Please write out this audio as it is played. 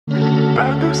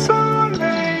pas de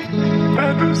soleil,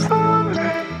 pas de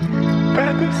soleil,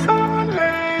 pas de soleil.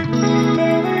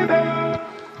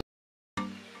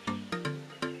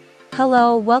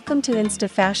 Hello, welcome to Insta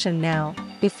Fashion Now.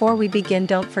 Before we begin,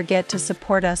 don't forget to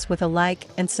support us with a like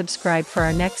and subscribe for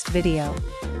our next video.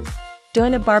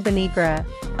 DOINA Barbaneagra,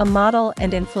 a model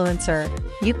and influencer.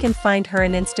 You can find her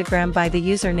on Instagram by the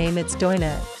username It's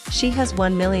Doina. She has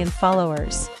 1 million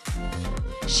followers.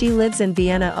 She lives in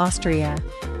Vienna, Austria.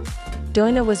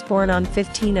 Doina was born on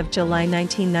 15 of July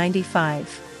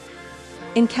 1995.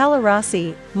 In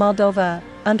Kalarasi, Moldova,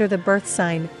 under the birth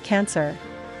sign, Cancer.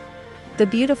 The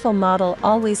beautiful model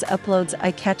always uploads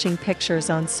eye-catching pictures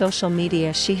on social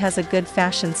media. She has a good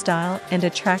fashion style and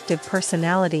attractive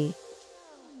personality.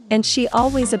 And she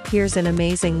always appears in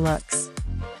amazing looks.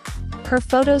 Her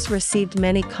photos received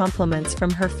many compliments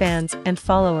from her fans and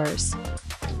followers.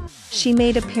 She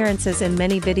made appearances in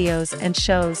many videos and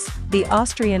shows. The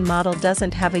Austrian model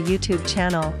doesn't have a YouTube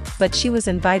channel, but she was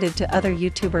invited to other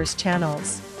YouTubers'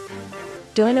 channels.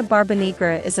 DOINA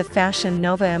Barbaneagra is a Fashion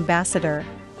Nova ambassador.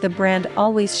 The brand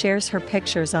always shares her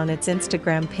pictures on its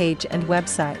Instagram page and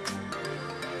website.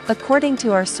 According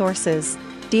to our sources,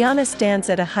 Doina stands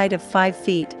at a height of 5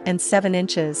 feet and 7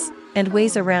 inches, and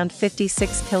weighs around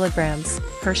 56 kilograms,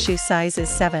 her shoe size is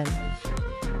 7.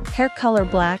 Hair color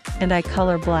black and eye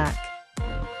color black.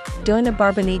 DOINA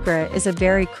Barbaneagra is a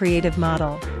very creative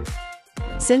model.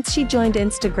 Since she joined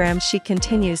Instagram, she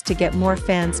continues to get more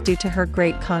fans due to her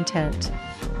great content.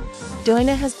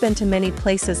 Doina has been to many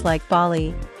places like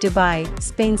Bali, Dubai,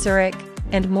 Spain, Zurich,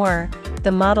 and more.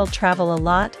 The model travels a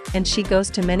lot, and she goes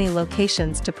to many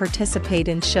locations to participate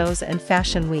in shows and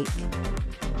Fashion Week.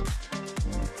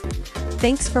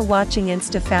 Thanks for watching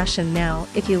Insta Fashion Now.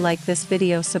 If you like this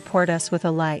video, support us with a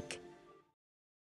like.